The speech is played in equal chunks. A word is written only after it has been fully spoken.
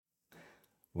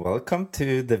Welcome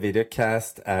to the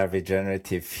videocast, A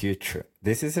Regenerative Future.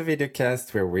 This is a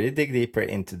videocast where we dig deeper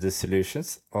into the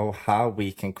solutions of how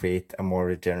we can create a more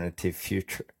regenerative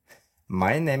future.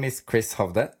 My name is Chris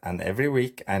Hovde, and every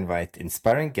week I invite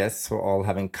inspiring guests who all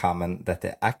have in common that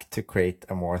they act to create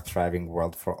a more thriving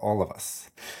world for all of us.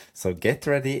 So get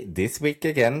ready this week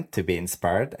again to be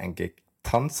inspired and get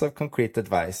tons of concrete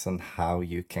advice on how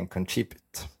you can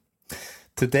contribute.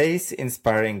 Today's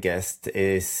inspiring guest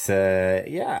is,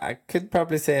 I could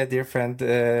probably say a dear friend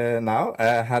now.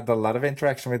 I had a lot of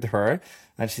interaction with her,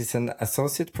 and she's an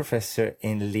associate professor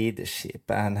in leadership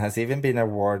and has even been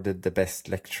awarded the best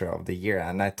lecturer of the year.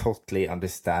 And I totally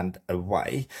understand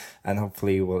why, and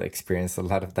hopefully you will experience a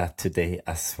lot of that today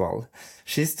as well.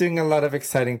 She's doing a lot of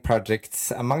exciting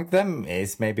projects. Among them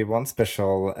is maybe one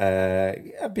special,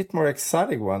 a bit more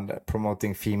exciting one,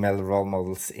 promoting female role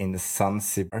models in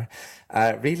Zanzibar.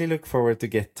 I really look forward to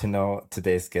get to know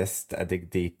today's guest and dig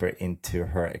deeper into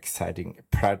her exciting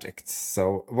projects.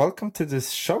 So welcome to this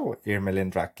show, Irmelin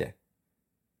Drake.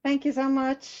 Thank you so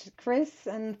much, Chris,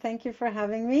 and thank you for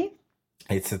having me.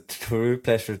 It's a true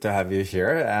pleasure to have you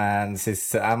here. And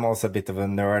since I'm also a bit of a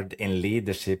nerd in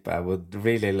leadership, I would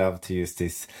really love to use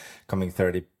this coming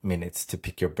 30 minutes to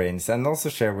pick your brains and also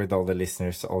share with all the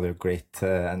listeners all your great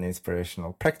and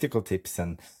inspirational practical tips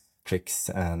and tricks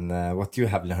and what you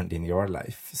have learned in your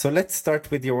life. So let's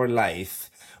start with your life.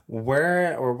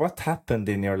 Where or what happened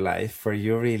in your life where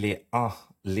you really,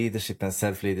 leadership and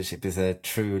self-leadership is a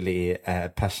truly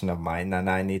passion of mine, and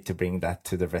I need to bring that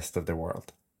to the rest of the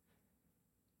world?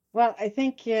 Well, I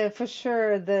think for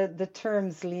sure the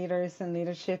terms leaders and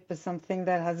leadership is something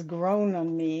that has grown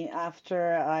on me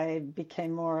after I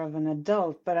became more of an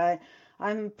adult. But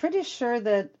I'm pretty sure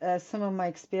that some of my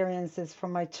experiences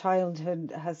from my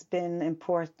childhood has been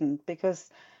important because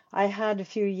I had a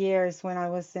few years when I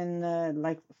was in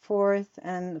like fourth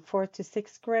to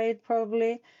sixth grade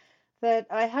probably that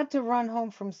I had to run home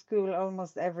from school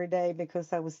almost every day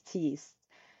because I was teased.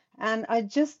 And I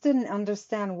just didn't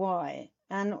understand why.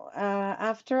 And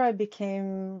after I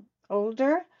became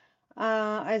older,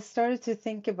 I started to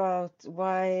think about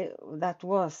why that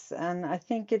was. And I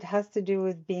think it has to do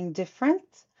with being different.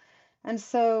 And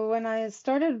so when I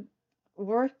started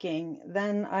working,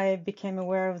 then I became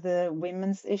aware of the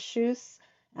women's issues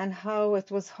and how it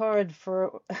was hard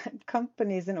for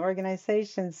companies and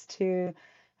organizations to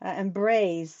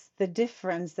embrace the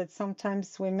difference that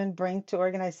sometimes women bring to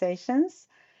organizations.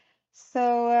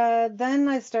 So then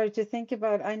I started to think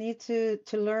about I need to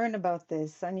learn about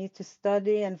this. I need to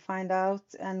study and find out.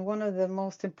 And one of the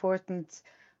most important,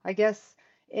 I guess,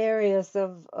 areas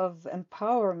of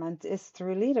empowerment is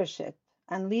through leadership.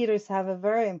 And leaders have a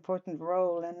very important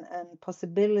role and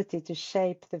possibility to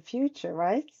shape the future,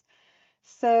 right?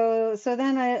 So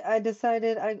then I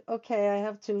decided okay, I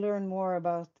have to learn more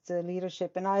about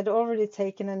leadership. And I'd already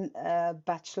taken a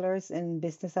bachelor's in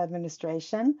business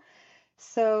administration.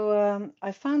 So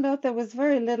I found out there was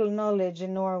very little knowledge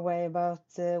in Norway about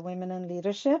women in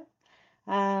leadership.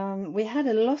 We had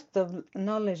a lot of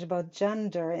knowledge about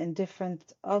gender in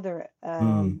different other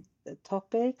Mm.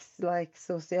 topics like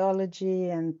sociology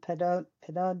and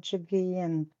pedagogy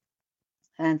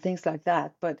and things like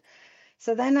that. But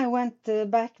so then I went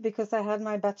back because I had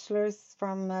my bachelor's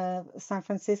from San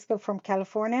Francisco, from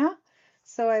California.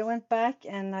 So I went back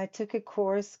and I took a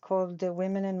course called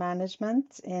Women in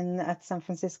Management at San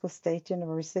Francisco State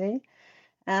University.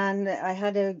 And I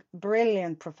had a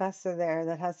brilliant professor there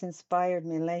that has inspired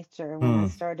me later when I Mm.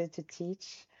 started to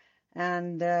teach.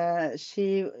 And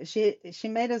she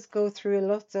made us go through a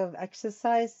lot of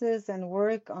exercises and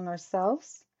work on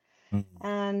ourselves. Mm.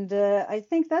 And I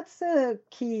think that's a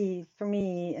key for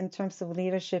me in terms of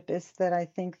leadership is that I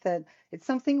think that it's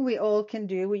something we all can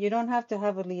do. You don't have to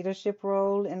have a leadership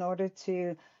role in order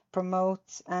to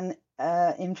promote and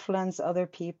influence other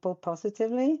people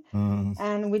positively. Mm.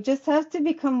 And we just have to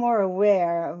become more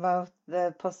aware about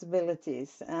the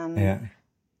possibilities. And Yeah.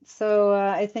 so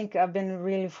I think I've been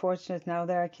really fortunate now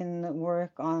that I can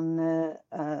work on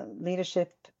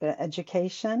leadership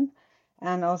education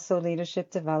and also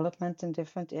leadership development in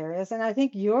different areas. And I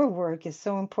think your work is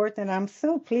so important. I'm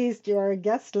so pleased you're a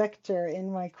guest lecturer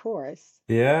in my course.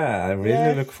 Yeah, I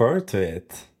really Yes, look forward to it.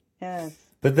 yes.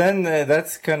 But then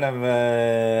that's kind of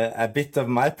a bit of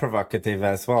my provocative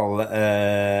as well.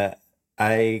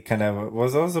 I kind of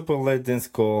was also bullied in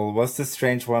school, was the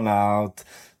strange one out.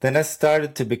 Then I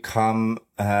started to become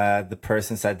the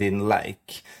persons I didn't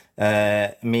like.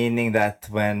 Meaning that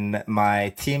when my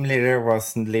team leader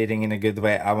wasn't leading in a good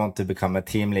way, I want to become a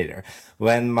team leader.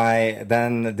 When my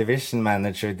then division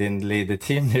manager didn't lead the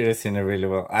team leaders in a really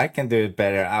well, I can do it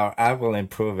better. I will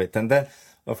improve it. And then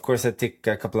of course, I took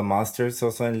a couple of masters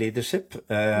also in leadership.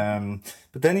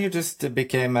 But then you just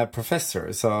became a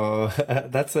professor. So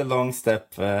that's a long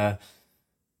step.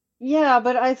 Yeah,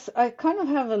 but I kind of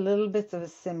have a little bit of a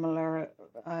similar,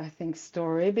 I think,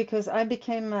 story because I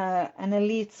became an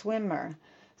elite swimmer.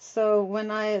 So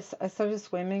when I started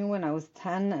swimming when I was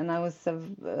 10, and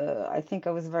I think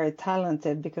I was very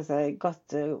talented because I got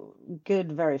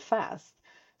good very fast.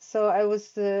 So I was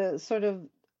sort of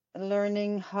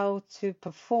learning how to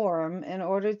perform in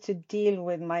order to deal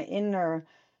with my inner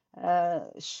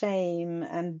shame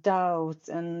and doubt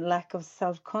and lack of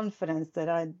self-confidence that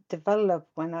I developed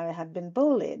when I had been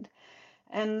bullied.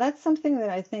 And that's something that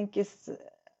I think is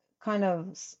kind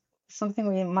of something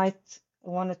we might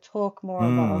want to talk more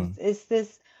about. Mm, Is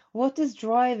this what is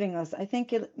driving us? I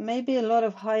think maybe a lot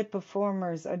of high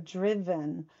performers are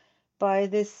driven by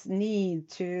this need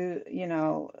to,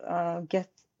 get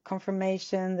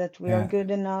confirmation that we are yeah,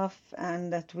 good enough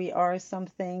and that we are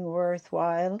something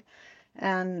worthwhile.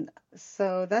 And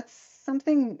so that's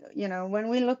something, when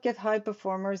we look at high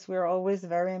performers, we're always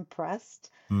very impressed.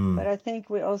 But mm, I think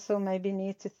we also maybe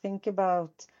need to think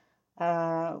about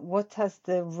what has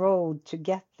the road to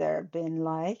get there been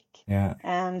like, yeah,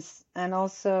 and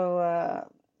also,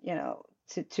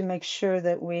 to make sure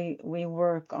that we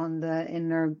work on the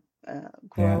inner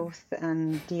yeah, growth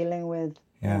and dealing with,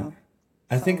 yeah.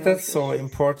 I some think of that's those so issues.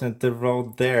 important, the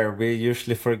road there. We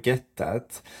usually forget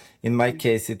that. In my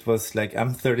case, it was like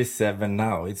I'm 37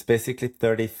 now. It's basically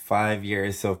 35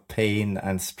 years of pain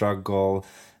and struggle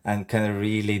and kind of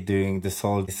really doing the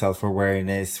soul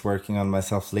self-awareness, working on my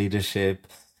self-leadership,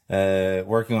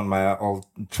 working on my old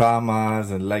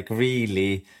traumas and like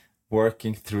really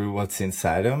working through what's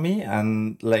inside of me.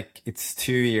 And like it's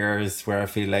 2 years where I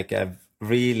feel like I've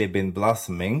really been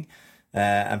blossoming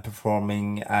and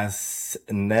performing as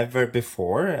never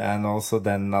before, and also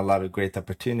then a lot of great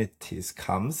opportunities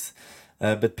comes.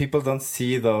 But people don't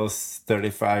see those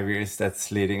 35 years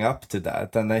that's leading up to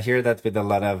that. And I hear that with a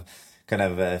lot of kind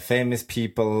of famous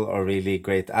people or really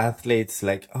great athletes,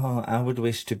 like, oh, I would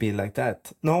wish to be like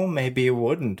that. No, maybe you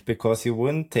wouldn't, because you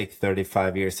wouldn't take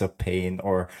 35 years of pain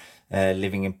or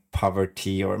living in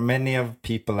poverty, or many of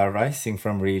people are rising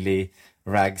from really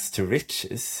rags to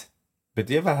riches. But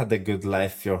you've had a good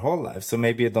life your whole life, so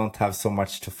maybe you don't have so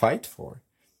much to fight for.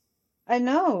 I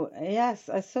know, yes,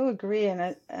 I so agree,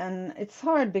 and it's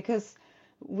hard because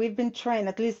we've been trained,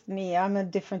 at least me, I'm a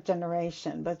different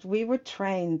generation, but we were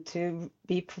trained to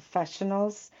be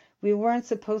professionals. We weren't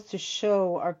supposed to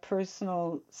show our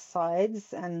personal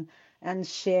sides and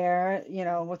share,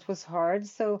 what was hard.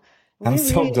 So I'm we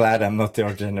so really, glad I'm not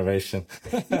your generation.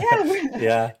 yeah,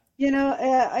 Yeah.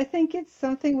 I think it's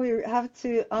something we have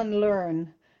to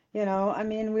unlearn. I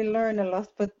mean, we learn a lot,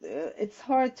 but it's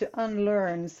hard to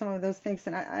unlearn some of those things.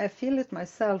 And I feel it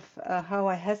myself, how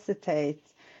I hesitate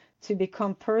to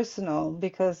become personal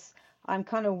because I'm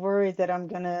kind of worried that I'm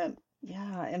gonna,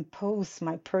 yeah, impose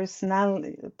my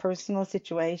personal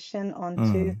situation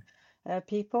onto Mm,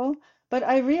 people. But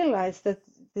I realize that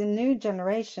the new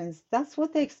generations, that's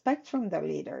what they expect from their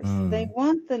leaders. They mm,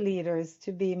 want the leaders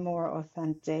to be more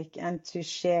authentic and to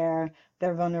share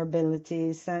their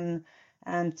vulnerabilities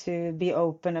and to be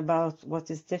open about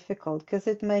what is difficult because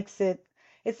it makes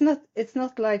it's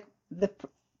not like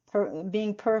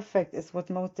being perfect is what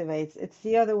motivates. It's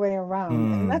the other way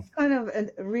around. And mm, that's kind of a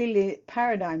really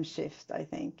paradigm shift, I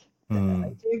think.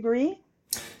 mm. Do you agree?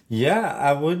 Yeah,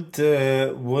 I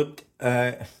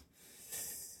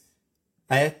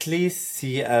I at least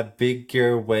see a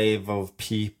bigger wave of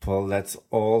people that's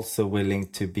also willing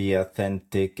to be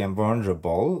authentic and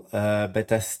vulnerable.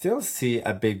 But I still see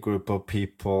a big group of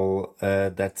people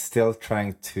that's still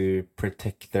trying to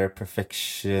protect their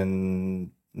perfectional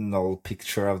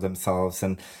picture of themselves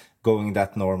and going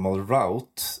that normal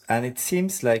route. And it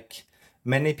seems like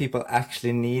many people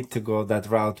actually need to go that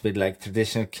route with like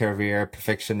traditional career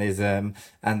perfectionism,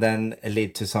 and then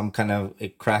lead to some kind of a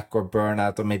crack or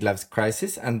burnout or midlife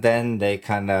crisis, and then they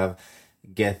kind of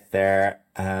get there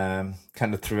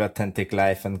kind of through authentic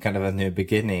life and kind of a new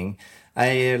beginning.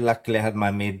 I luckily had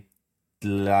my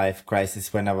midlife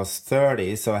crisis when I was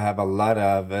 30, so I have a lot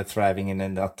of thriving in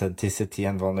an authenticity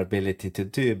and vulnerability to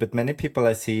do. But many people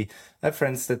I see, I have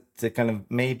friends that kind of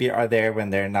maybe are there when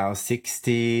they're now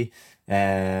 60,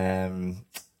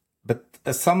 but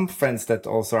some friends that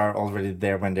also are already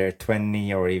there when they're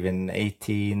 20 or even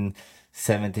 18,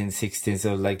 17, 16.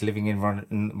 So like living in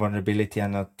vulnerability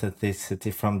and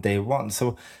authenticity from day one.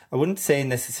 So I wouldn't say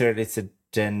necessarily it's a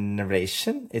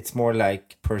generation. It's more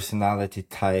like personality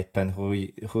type and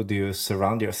who do you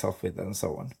surround yourself with and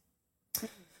so on.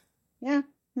 Yeah,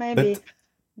 maybe. But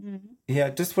Mhm. Yeah, I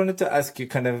just wanted to ask you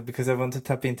kind of because I want to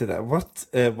tap into that.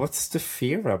 What's the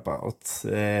fear about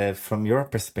from your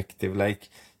perspective? Like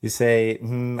you say,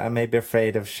 I may be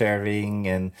afraid of sharing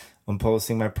and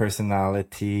imposing my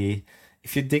personality.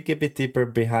 If you dig a bit deeper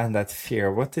behind that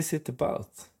fear, what is it about?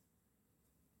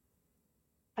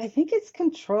 I think it's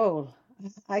control.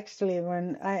 Actually,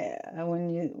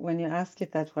 when you ask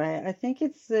it that way, I think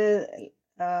it's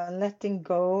letting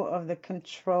go of the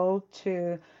control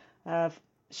to uh,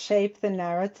 shape the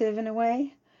narrative in a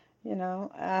way,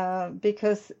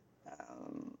 because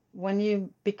when you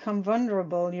become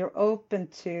vulnerable, you're open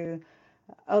to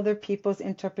other people's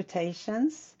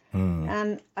interpretations. Mm,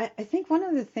 And I think one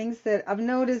of the things that I've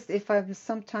noticed if I've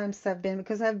sometimes have been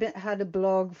because I've been had a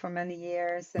blog for many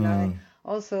years and I mm,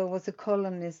 also was a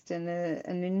columnist in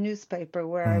a newspaper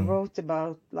where I mm, wrote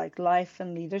about like life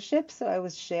and leadership. So I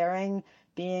was sharing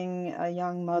being a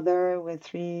young mother with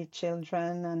three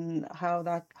children and how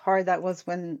that hard that was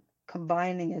when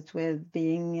combining it with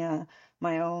being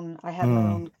I had my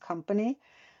mm. own company.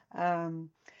 Um,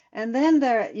 and then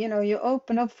there, you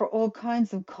open up for all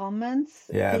kinds of comments.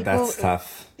 Yeah, People, that's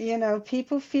tough.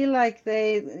 people feel like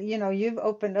you've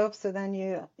opened up, so then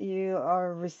you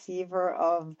are a receiver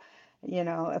of,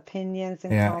 opinions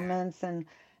and Yeah. comments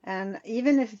and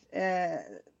even if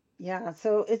yeah,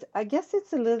 so I guess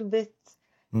it's a little bit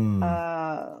Mm.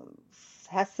 uh,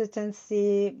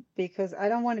 hesitancy because I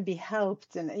don't want to be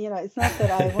helped. And, it's not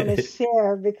that I want to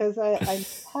share because I need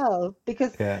help,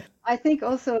 because Yeah. I think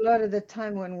also a lot of the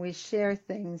time when we share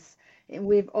things,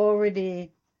 we've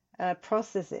already Yeah.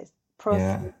 processed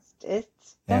it.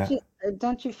 Yeah.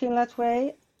 Don't you feel that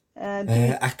way? Do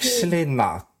you feel Actually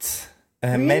not.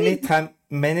 really?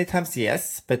 Many times,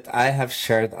 yes, but I have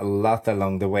shared a lot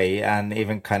along the way and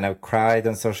even kind of cried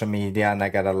on social media. And I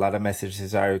got a lot of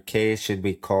messages. Are you okay? Should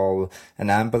we call an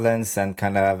ambulance and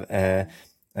kind of,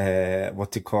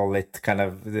 what to call it, kind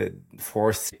of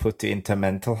force put you into a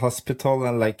mental hospital?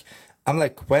 And like, I'm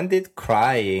like, when did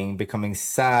crying, becoming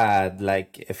sad,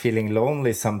 like feeling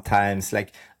lonely sometimes,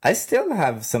 like I still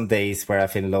have some days where I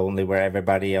feel lonely, where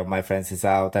everybody of my friends is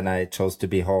out and I chose to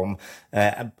be home.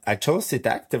 I chose it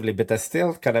actively, but I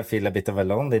still kind of feel a bit of a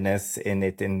loneliness in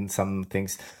it in some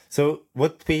things. So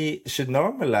what we should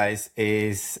normalize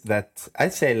is that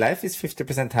I'd say life is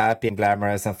 50% happy and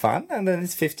glamorous and fun, and then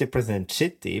it's 50%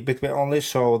 shitty, but we only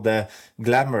show the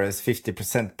glamorous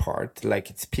 50% part,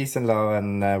 like it's peace and love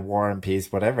and war and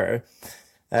peace, whatever.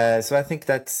 So I think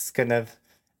that's kind of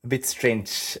a bit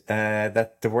strange.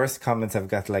 That the worst comments I've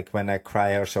got, like when I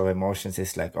cry or show emotions,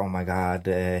 is like, "Oh my God,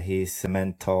 he's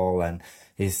mental and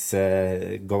he's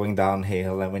going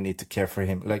downhill, and we need to care for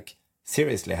him." Like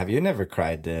seriously, have you never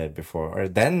cried before? Or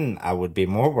then I would be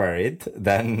more worried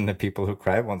than the people who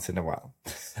cry once in a while.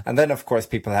 And then, of course,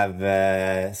 people have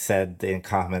said in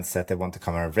comments that they want to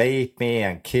come and rape me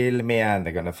and kill me, and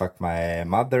they're gonna fuck my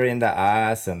mother in the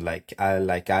ass, and like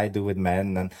I do with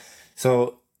men. And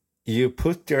so you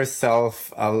put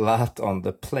yourself a lot on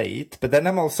the plate. But then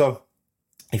I'm also,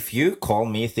 if you call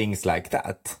me things like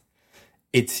that,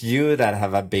 it's you that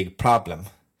have a big problem.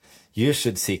 You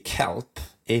should seek help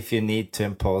if you need to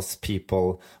impose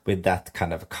people with that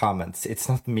kind of comments. It's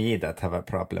not me that have a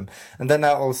problem. And then I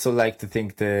also like to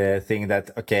think the thing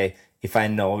that, okay, if I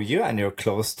know you and you're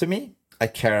close to me, I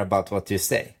care about what you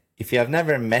say. If you have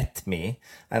never met me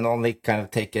and only kind of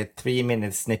take a 3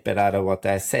 minute snippet out of what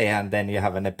I say and then you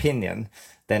have an opinion,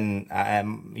 then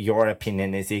your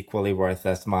opinion is equally worth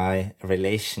as my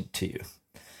relation to you.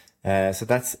 So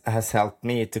that has helped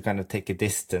me to kind of take a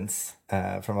distance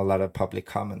from a lot of public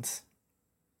comments.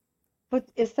 But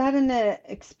is that an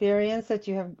experience that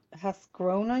you have has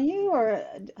grown on you, or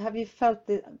have you felt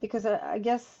it? Because I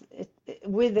guess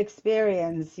with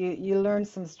experience, you learn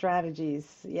some strategies.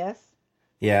 Yes.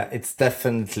 Yeah, it's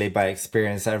definitely by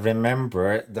experience. I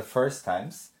remember the first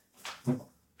times.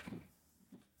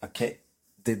 Okay,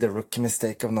 did the rookie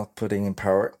mistake of not putting in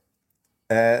power.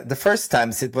 The first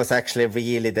times it was actually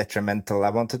really detrimental. I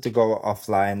wanted to go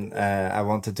offline. I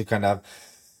wanted to kind of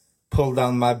pull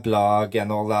down my blog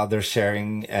and all the other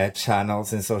sharing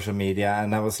channels in social media,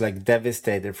 and I was like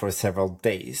devastated for several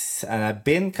days. And I've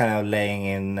been kind of laying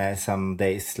in some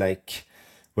days like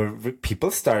where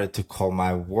people started to call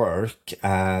my work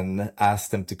and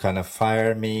ask them to kind of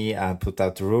fire me and put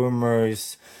out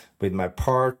rumors with my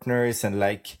partners. And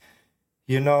like,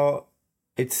 you know,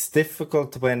 it's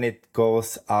difficult when it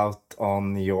goes out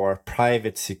on your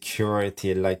private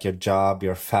security, like your job,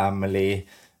 your family,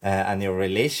 and your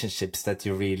relationships that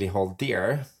you really hold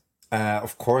dear.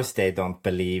 Of course, they don't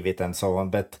believe it and so on,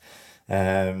 but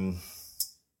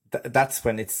that's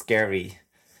when it's scary.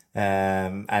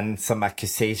 and some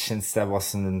accusations that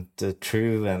wasn't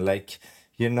true, and like,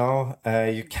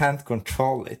 you can't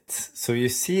control it. So you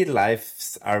see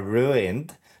lives are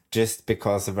ruined just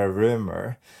because of a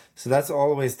rumor. So that's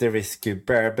always the risk you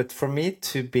bear. But for me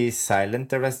to be silent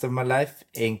the rest of my life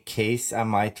in case I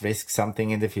might risk something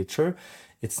in the future,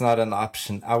 it's not an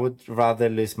option. I would rather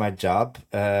lose my job,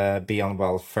 be on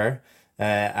welfare,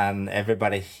 and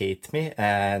everybody hate me,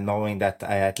 knowing that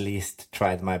I at least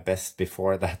tried my best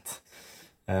before that.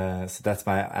 So that's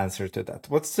my answer to that.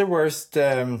 What's the worst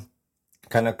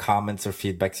kind of comments or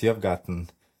feedbacks you have gotten?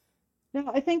 No,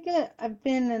 I think I've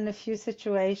been in a few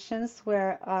situations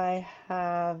where I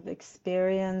have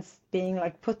experienced being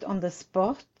like put on the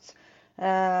spot.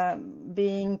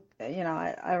 Being,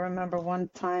 I remember one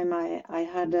time I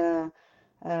had a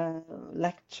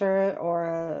lecture or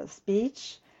a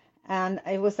speech, and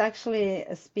it was actually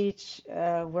a speech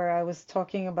where I was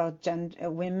talking about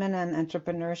women and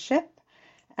entrepreneurship.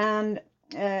 And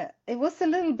it was a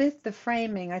little bit the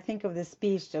framing, I think, of the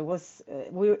speech that was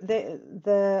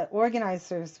the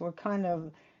organizers were kind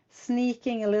of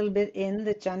sneaking a little bit in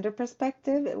the gender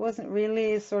perspective. It wasn't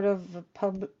really sort of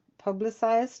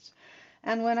publicized.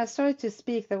 And when I started to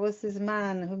speak, there was this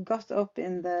man who got up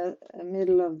in the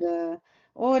middle of the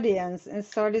audience and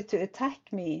started to attack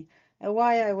me. And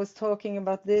why I was talking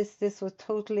about this was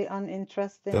totally Those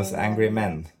uninteresting. angry And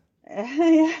men.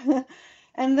 yeah.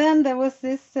 And then there was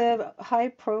this high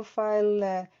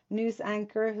profile news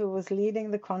anchor who was leading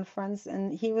the conference,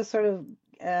 and he was sort of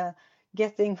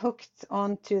getting hooked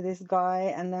onto this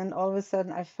guy. And then all of a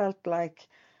sudden, I felt like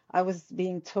I was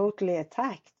being totally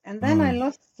attacked. And then I Mm.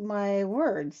 lost my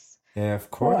words. Yeah, of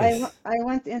So course. I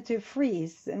went into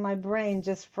freeze, and my brain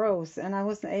just froze, and I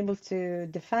wasn't able to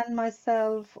defend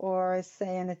myself or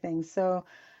say anything. So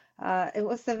it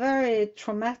was a very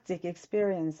traumatic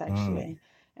experience, Mm. actually.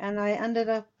 And I ended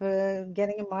up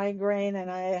getting a migraine,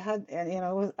 and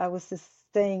I was just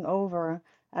staying over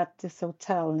at this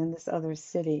hotel in this other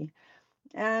city.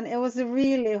 And it was a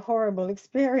really horrible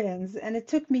experience. And it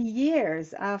took me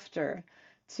years after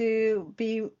to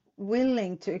be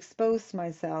willing to expose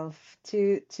myself,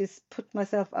 to put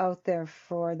myself out there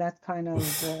for that kind of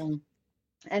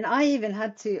and I even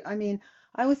had to, I mean,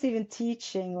 I was even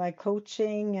teaching like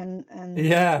coaching and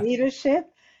Yeah,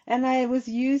 leadership, and I was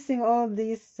using all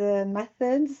these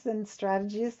methods and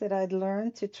strategies that I'd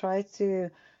learned to try to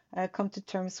come to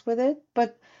terms with it.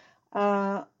 But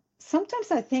uh,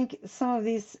 sometimes I think some of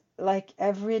these like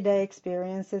everyday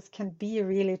experiences can be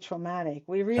really traumatic.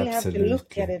 We really have to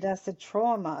look at absolutely. it as a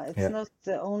trauma. It's Yeah. not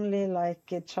only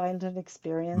like childhood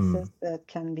experiences Mm. that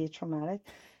can be traumatic.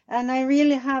 And I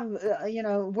really have,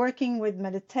 working with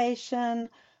meditation,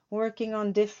 working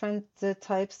on different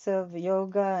types of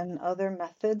yoga and other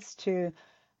methods to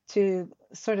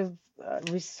sort of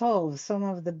resolve some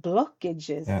of the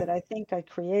blockages Yeah. that I think I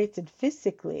created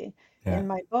physically Yeah. in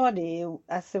my body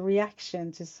as a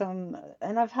reaction to some,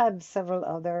 and I've had several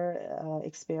other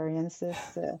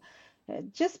experiences.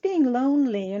 Just being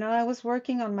lonely, I was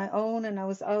working on my own and I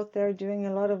was out there doing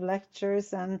a lot of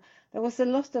lectures, and there was a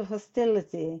lot of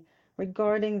hostility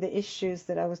regarding the issues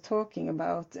that I was talking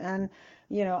about. And,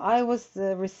 I was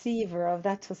the receiver of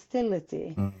that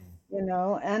hostility, Mm.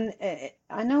 and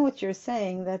I know what you're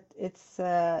saying, that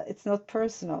it's not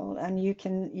personal, and you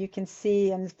can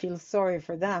see and feel sorry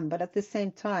for them, but at the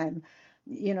same time,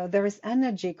 there is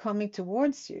energy coming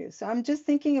towards you. So I'm just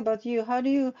thinking about you. How do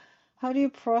you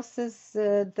process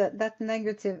that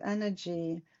negative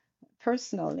energy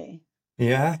personally?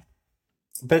 Yeah.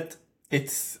 But it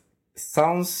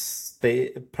sounds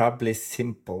probably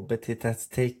simple, but it has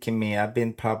taken me, I've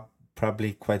been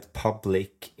probably quite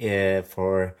public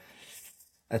for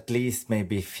at least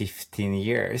maybe 15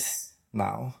 years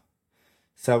now.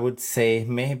 So I would say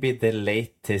maybe the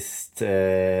latest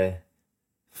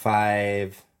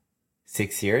 5,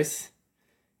 6 years,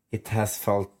 it has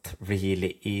felt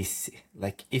really easy.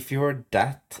 Like if you're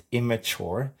that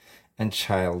immature and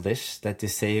childish that you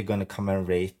say you're gonna come and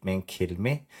rape me and kill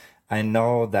me, I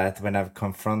know that when I've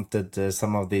confronted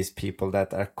some of these people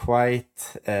that are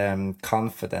quite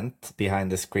confident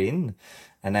behind the screen,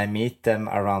 and I meet them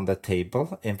around the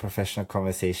table in professional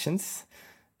conversations,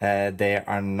 they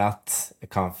are not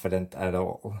confident at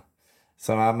all.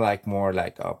 So I'm like more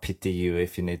like, oh, pity you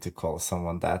if you need to call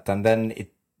someone that. And then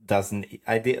it doesn't,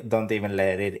 don't even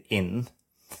let it in.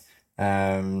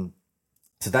 Um,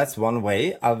 so that's one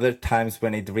way. Other times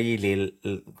when it really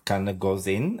kind of goes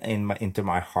into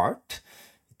my heart,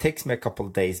 it takes me a couple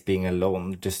of days being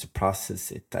alone just to process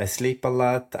it. I sleep a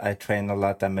lot, I train a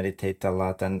lot, I meditate a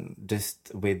lot, and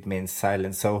just with me in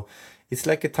silence. So it's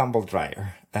like a tumble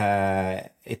dryer.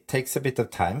 It takes a bit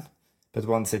of time, but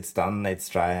once it's done, it's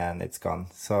dry and it's gone.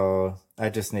 So I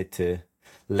just need to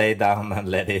lay down and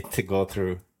let it go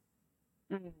through.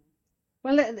 Mm.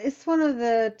 Well, it's one of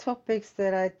the topics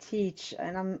that I teach,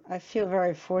 and I feel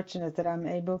very fortunate that I'm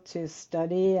able to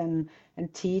study and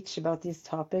teach about these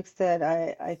topics that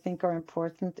I think are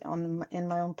important in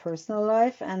my own personal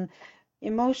life. And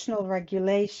emotional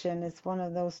regulation is one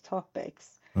of those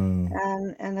topics. Mm,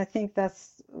 And I think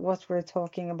that's what we're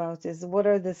talking about is what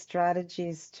are the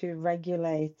strategies to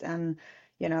regulate? And,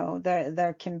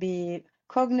 there can be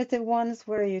cognitive ones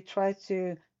where you try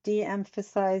to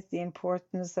de-emphasize the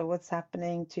importance of what's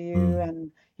happening to you, mm,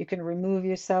 and you can remove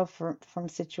yourself from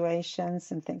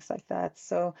situations and things like that.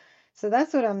 So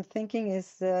that's what I'm thinking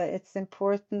is it's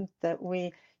important that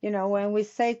when we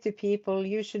say to people,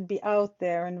 you should be out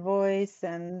there and voice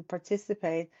and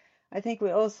participate, I think we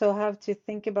also have to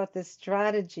think about the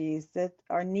strategies that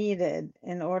are needed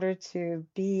in order to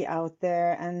be out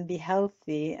there and be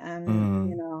healthy.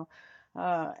 mm.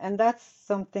 And that's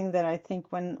something that I think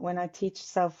when I teach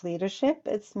self-leadership,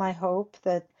 it's my hope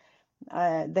that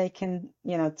they can,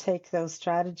 take those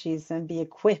strategies and be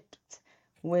equipped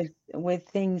with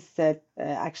things that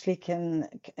actually can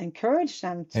encourage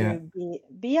them Yeah, to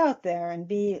be out there and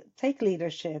take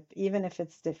leadership, even if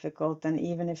it's difficult and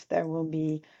even if there will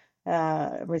be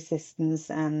resistance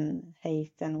and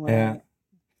hate and yeah. whatever.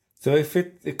 So if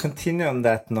we continue on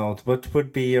that note, what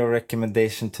would be your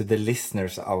recommendation to the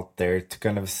listeners out there to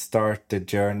kind of start the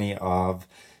journey of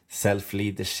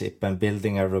self-leadership and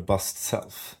building a robust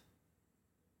self?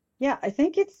 Yeah, I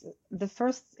think it's the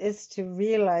first is to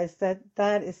realize that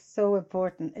that is so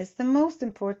important. It's the most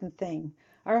important thing.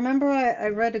 I remember I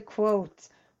read a quote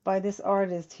by this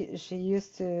artist. She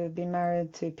used to be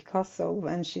married to Picasso,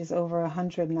 and she's over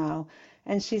 100 now.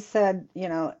 And she said,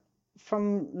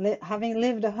 from li having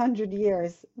lived 100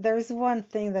 years, there is one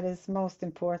thing that is most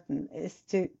important is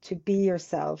to be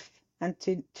yourself and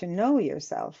to know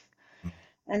yourself.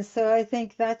 And so I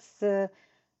think that's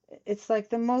it's like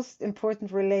the most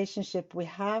important relationship we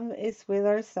have is with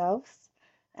ourselves.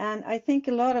 And I think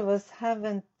a lot of us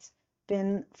haven't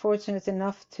been fortunate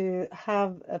enough to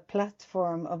have a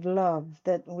platform of love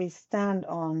that we stand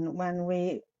on when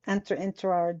we enter into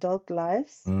our adult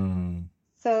lives. Mm,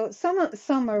 So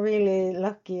some are really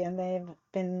lucky and they've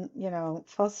been,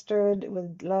 fostered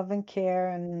with love and care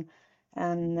and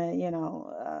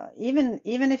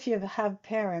even if you have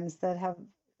parents that have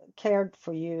cared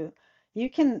for you,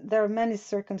 there are many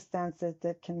circumstances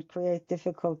that can create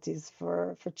difficulties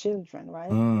for children,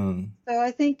 right? mm, So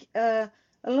I think a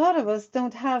lot of us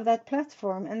don't have that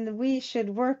platform, and we should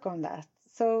work on that.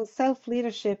 So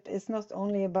self-leadership is not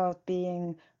only about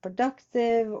being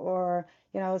productive or,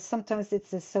 sometimes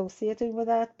it's associated with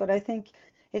that, but I think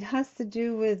it has to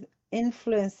do with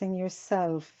influencing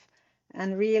yourself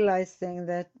and realizing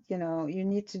that, you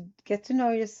need to get to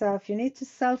know yourself. You need to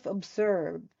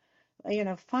self-observe,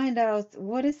 find out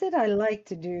what is it I like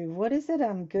to do? What is it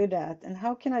I'm good at? And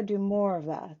how can I do more of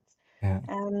that? yeah,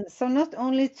 And so not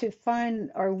only to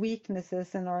find our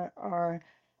weaknesses and our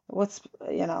what's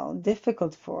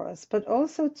difficult for us, but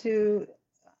also to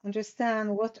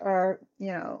understand what our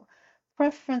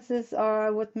preferences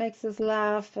are, what makes us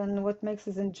laugh and what makes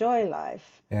us enjoy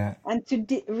life, yeah. and to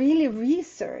really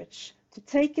research, to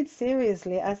take it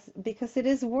seriously as because it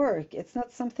is work. It's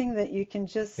not something that you can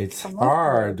just It's come up with.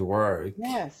 hard work.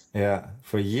 Yes. Yeah,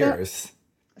 for So years.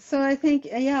 so I think,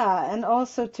 yeah, and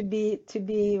also to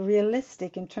be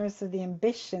realistic in terms of the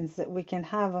ambitions that we can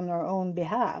have on our own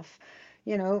behalf,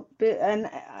 and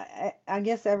I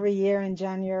guess every year in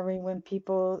January when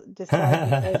people decide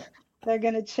that they're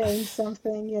going to change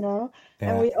something, and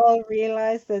Yeah. we all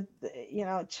realize that,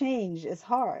 change is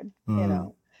hard,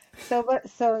 Mm. So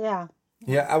yeah, yeah.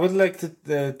 Yeah, I would like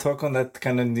to talk on that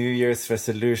kind of New Year's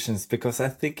resolutions because I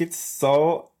think it's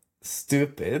so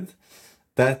stupid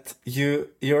that you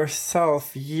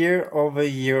yourself year over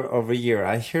year over year.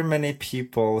 I hear many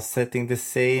people setting the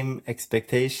same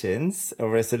expectations or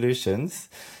resolutions,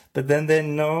 but then they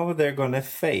know they're gonna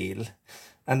fail.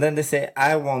 And then they say,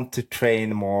 I want to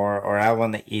train more or I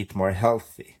want to eat more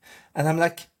healthy. And I'm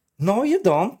like, no, you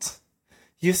don't.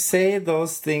 You say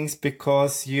those things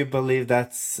because you believe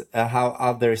that's how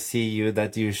others see you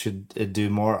that you should do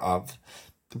more of.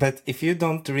 But if you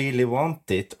don't really want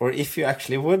it, or if you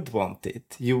actually would want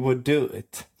it, you would do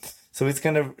it. So it's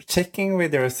kind of checking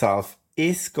with yourself,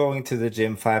 is going to the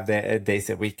gym 5 days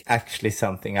a week actually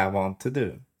something I want to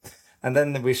do? And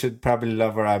then we should probably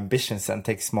lower our ambitions and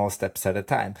take small steps at a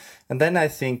time. And then I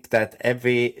think that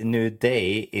every new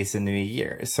day is a new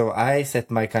year. So I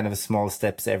set my kind of small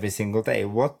steps every single day.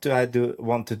 What do I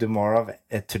want to do more of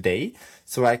today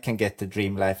so I can get the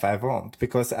dream life I want?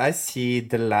 Because I see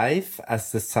the life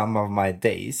as the sum of my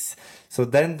days. So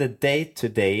then the day to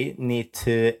day need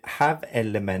to have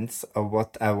elements of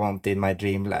what I want in my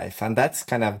dream life. And that's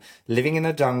kind of living in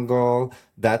a jungle.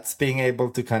 That's being able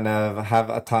to kind of have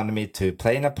autonomy to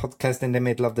play in a podcast in the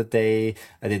middle of the day.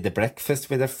 I did the breakfast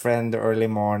with a friend early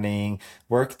morning,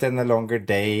 worked in a longer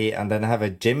day, and then have a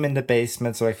gym in the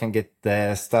basement so I can get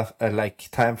the stuff, like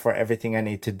time for everything I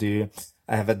need to do.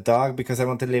 I have a dog because I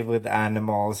want to live with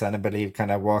animals, and I believe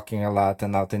kind of walking a lot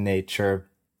and out in nature.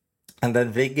 And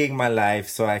then rigging my life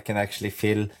so I can actually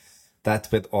fill that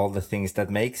with all the things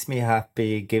that makes me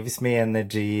happy, gives me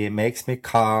energy, makes me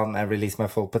calm, and release my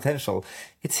full potential.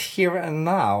 It's here and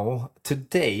now.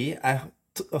 Today, I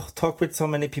talk with so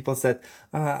many people that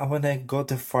I want to go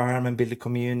to farm and build a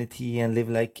community and live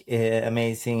like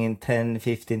amazing in 10,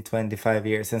 15, 25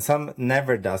 years. And some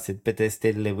never does it, but they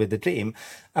still live with the dream.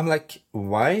 I'm like,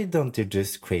 why don't you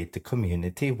just create the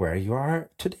community where you are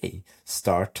today?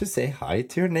 Start to say hi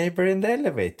to your neighbor in the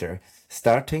elevator.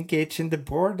 Start to engage in the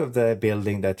board of the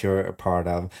building that you're a part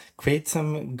of. Create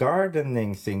some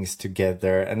gardening things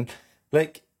together. And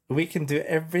like, we can do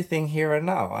everything here and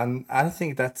now. And I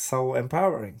think that's so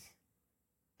empowering.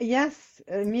 Yes,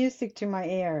 music to my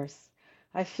ears.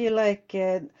 I feel like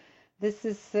this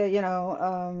is,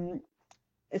 it's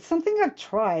something I've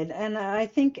tried, and I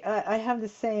think I have the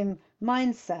same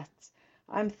mindset.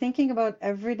 I'm thinking about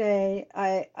every day.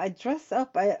 I dress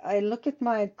up, I look at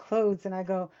my clothes and I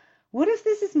go, what if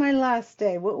this is my last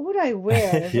day? What would I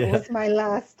wear if it Yeah. was my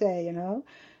last day, you know?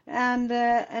 And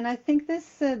I think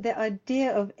this the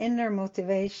idea of inner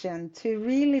motivation to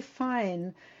really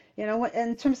find,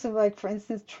 in terms of like, for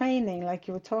instance, training, like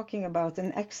you were talking about,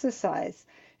 and exercise.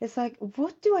 It's like,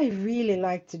 what do I really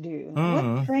like to do?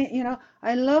 Mm.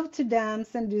 I love to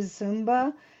dance and do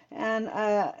Zumba, and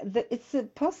it's a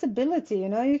possibility,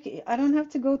 I don't have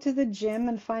to go to the gym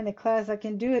and find a class. I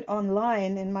can do it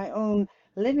online in my own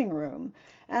living room.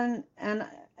 And and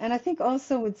and I think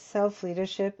also with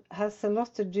self-leadership has a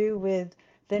lot to do with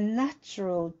the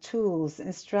natural tools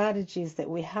and strategies that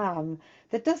we have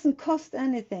that doesn't cost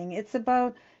anything. It's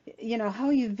about,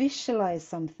 how you visualize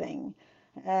something,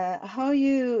 how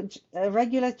you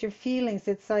regulate your feelings.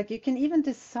 It's like you can even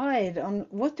decide on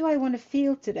what do I want to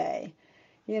feel today.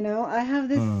 Mm.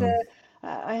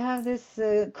 I have this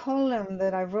column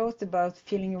that I wrote about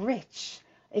feeling rich.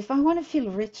 If I want to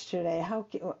feel rich today, how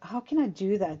can I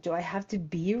do that? Do I have to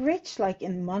be rich, like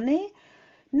in money?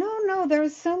 No, no, there are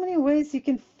so many ways you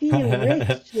can feel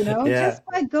rich, Yeah. just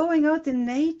by going out in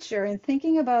nature and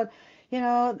thinking about,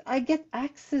 I get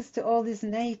access to all this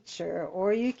nature,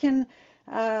 or you can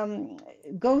um,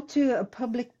 go to a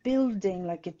public building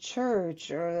like a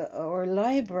church or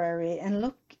library and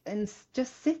look and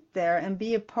just sit there and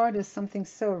be a part of something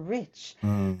so rich. I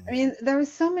Mm. mean, there are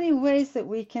so many ways that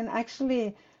we can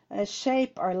actually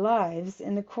shape our lives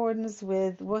in accordance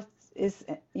with what is,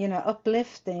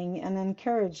 uplifting and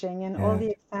encouraging, and all Yeah.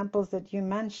 the examples that you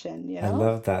mentioned. I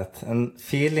love that. And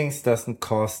feelings doesn't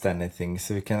cost anything,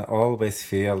 so you can always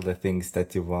feel the things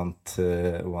that you want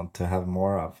to have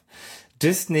more of.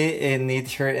 Just need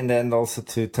here in the end also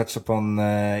to touch upon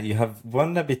you have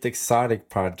one a bit exotic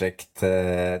project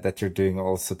that you're doing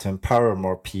also to empower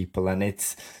more people, and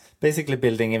it's basically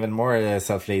building even more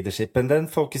self-leadership, and then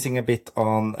focusing a bit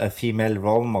on female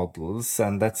role models,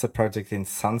 and that's a project in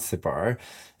Zanzibar.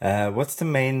 What's the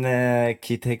main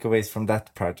key takeaways from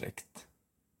that project?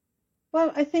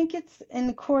 Well, I think it's in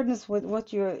accordance with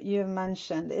what you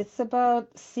mentioned. It's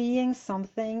about seeing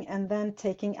something and then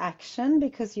taking action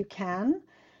because you can,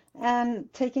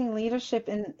 and taking leadership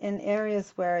in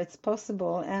areas where it's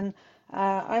possible. And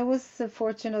I was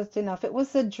fortunate enough. It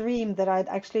was a dream that I'd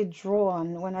actually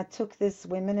drawn when I took this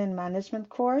Women in Management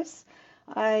course.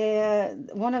 I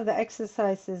One of the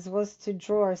exercises was to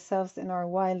draw ourselves in our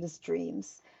wildest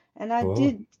dreams. And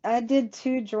Cool. I did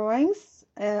two drawings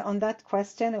on that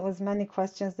question. It was many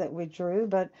questions that we drew,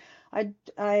 but I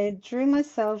drew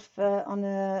myself on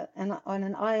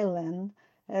an island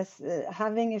as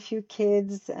having a few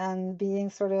kids and being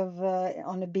sort of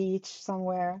on a beach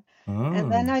somewhere.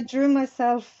 And then Mm. I drew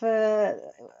myself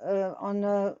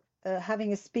on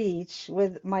having a speech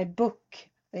with my book,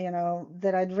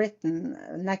 that I'd written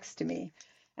next to me.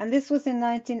 And this was in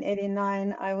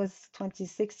 1989. I was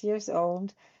 26 years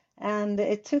old, and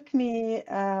it took me,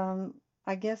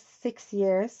 I guess, 6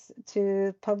 years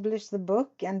to publish the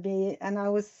book and I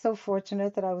was so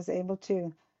fortunate that I was able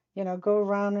to go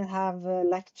around and have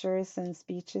lectures and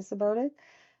speeches about it.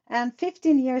 And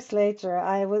 15 years later,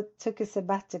 took a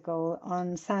sabbatical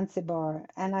on Zanzibar,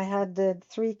 and I had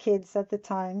 3 kids at the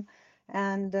time.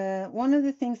 And one of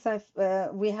the things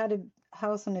we had a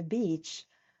house on a beach,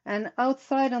 and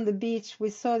outside on the beach, we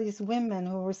saw these women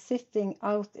who were sitting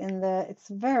out it's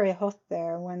very hot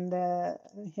there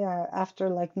yeah, after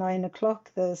like 9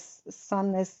 o'clock, the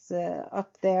sun is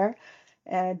up there,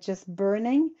 just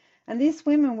burning. And these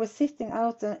women were sitting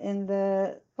out in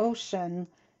the ocean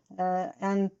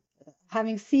and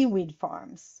having seaweed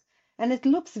farms. And it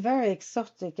looks very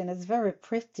exotic and it's very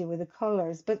pretty with the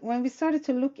colors. But when we started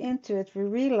to look into it, we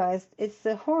realized it's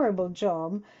a horrible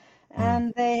job Mm.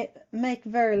 and they make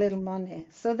very little money.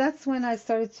 So that's when I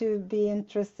started to be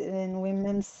interested in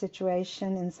women's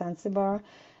situation in Zanzibar.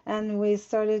 And we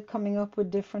started coming up with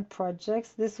different projects.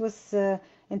 This was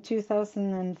in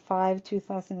 2005,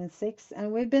 2006.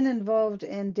 And we've been involved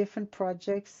in different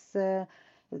projects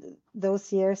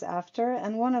those years after.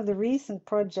 And one of the recent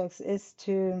projects is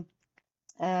to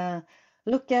uh,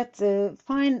 look at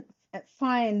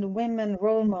find women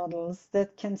role models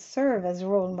that can serve as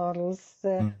role models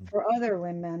Mm. for other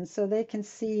women, so they can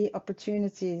see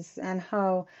opportunities and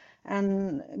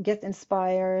get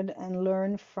inspired and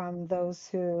learn from those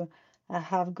who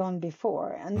have gone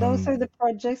before. And those are Mm. the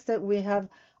projects that we have.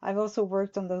 I've also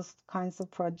worked on those kinds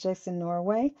of projects in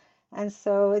Norway. And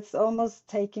so it's almost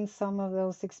taking some of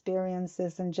those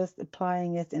experiences and just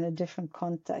applying it in a different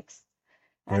context.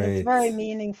 And it's very Great.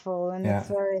 meaningful and it's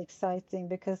Yeah. very exciting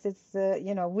because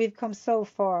we've come so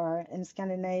far in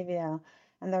Scandinavia,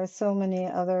 and there are so many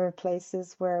other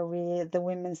places where the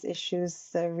women's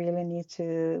issues really need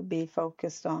to be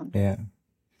focused on. Yeah.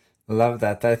 Love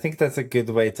that. I think that's a good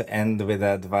way to end with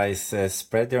advice.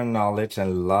 Spread your knowledge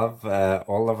and love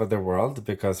all over the world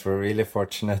because we're really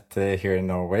fortunate here in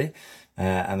Norway,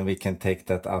 and we can take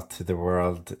that out to the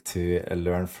world to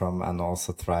learn from and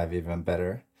also thrive even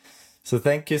better. So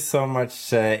thank you so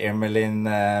much,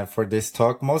 Irmelin, for this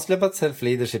talk, mostly about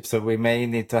self-leadership. So we may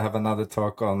need to have another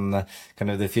talk on kind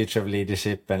of the future of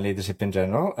leadership and leadership in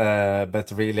general,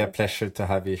 but really a pleasure to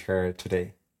have you here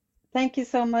today. Thank you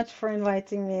so much for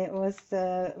inviting me. It was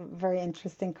a very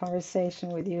interesting conversation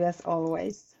with you as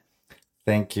always.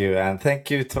 Thank you. And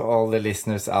thank you to all the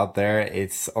listeners out there.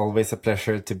 It's always a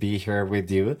pleasure to be here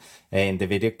with you in the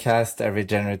video cast, A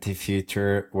Regenerative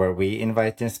Future, where we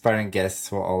invite inspiring guests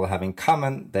who all have in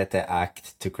common that they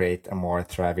act to create a more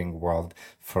thriving world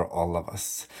for all of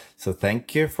us. So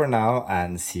thank you for now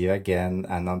and see you again.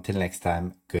 And until next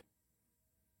time, good.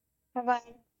 Bye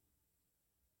bye.